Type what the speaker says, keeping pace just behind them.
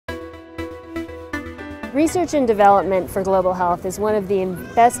Research and development for global health is one of the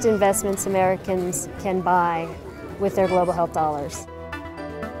best investments Americans can buy with their global health dollars.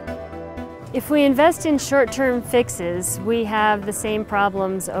 If we invest in short-term fixes, we have the same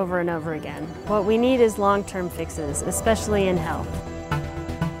problems over and over again. What we need is long-term fixes, especially in health.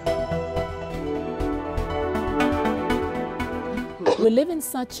 We live in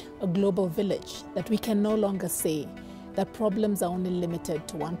such a global village that we can no longer say that problems are only limited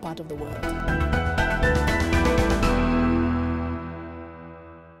to one part of the world.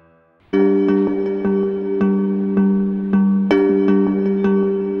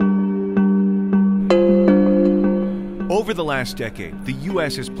 Over the last decade, the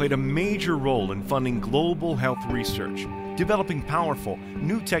U.S. has played a major role in funding global health research, developing powerful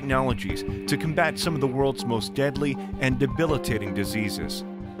new technologies to combat some of the world's most deadly and debilitating diseases.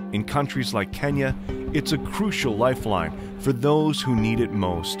 In countries like Kenya, it's a crucial lifeline for those who need it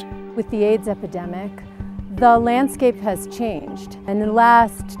most. With the AIDS epidemic, the landscape has changed. In the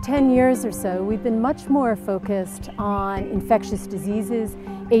last 10 years or so, we've been much more focused on infectious diseases,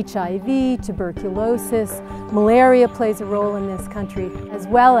 HIV, tuberculosis, malaria plays a role in this country, as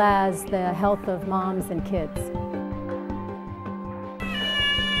well as the health of moms and kids.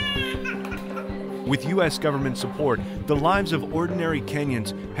 With U.S. government support, the lives of ordinary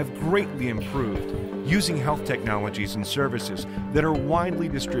Kenyans have greatly improved, using health technologies and services that are widely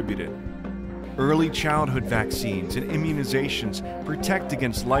distributed. Early childhood vaccines and immunizations protect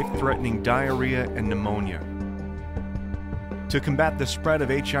against life-threatening diarrhea and pneumonia. To combat the spread of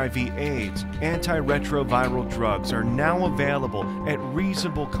HIV/AIDS, antiretroviral drugs are now available at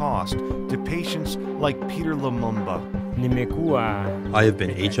reasonable cost to patients like Peter Lumumba. I have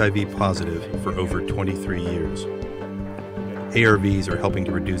been HIV positive for over 23 years. ARVs are helping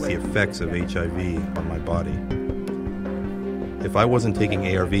to reduce the effects of HIV on my body. If I wasn't taking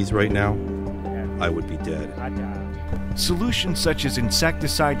ARVs right now, I would be dead. Solutions such as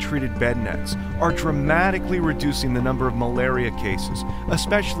insecticide-treated bed nets are dramatically reducing the number of malaria cases,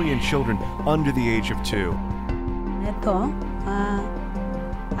 especially in children under the age of 2.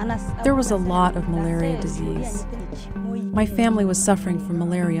 There was a lot of malaria disease. My family was suffering from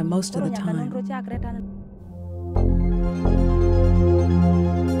malaria most of the time.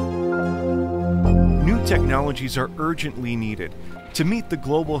 New technologies are urgently needed to meet the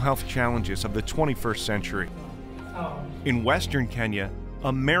global health challenges of the 21st century. In Western Kenya,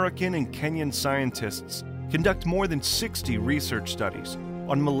 American and Kenyan scientists conduct more than 60 research studies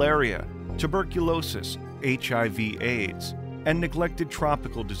on malaria, tuberculosis, HIV/AIDS, and neglected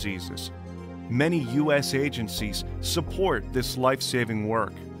tropical diseases. Many U.S. agencies support this life-saving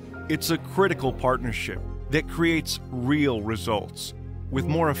work. It's a critical partnership that creates real results, with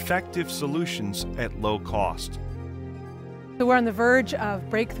more effective solutions at low cost. So we're on the verge of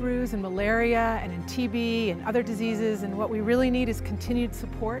breakthroughs in malaria and in TB and other diseases, and what we really need is continued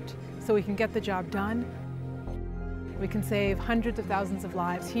support so we can get the job done. We can save hundreds of thousands of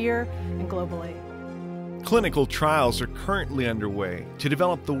lives here and globally. Clinical trials are currently underway to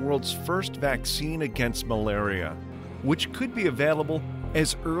develop the world's first vaccine against malaria, which could be available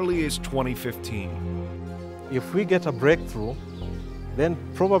as early as 2015. If we get a breakthrough, then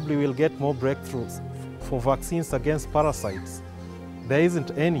probably we'll get more breakthroughs for vaccines against parasites. There isn't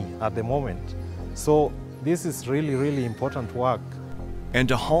any at the moment. So this is really important work. And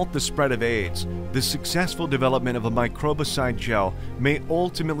to halt the spread of AIDS, the successful development of a microbicide gel may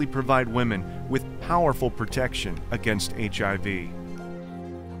ultimately provide women with powerful protection against HIV.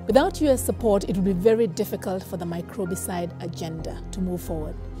 Without US support, it would be very difficult for the microbicide agenda to move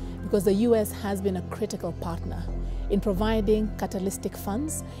forward, because the US has been a critical partner in providing catalytic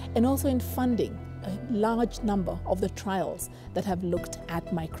funds and also in funding a large number of the trials that have looked at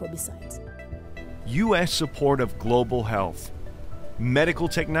microbicides. U.S. support of global health, medical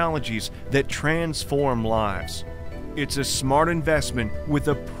technologies that transform lives. It's a smart investment with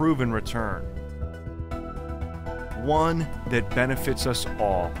a proven return. One that benefits us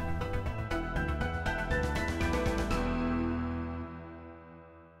all.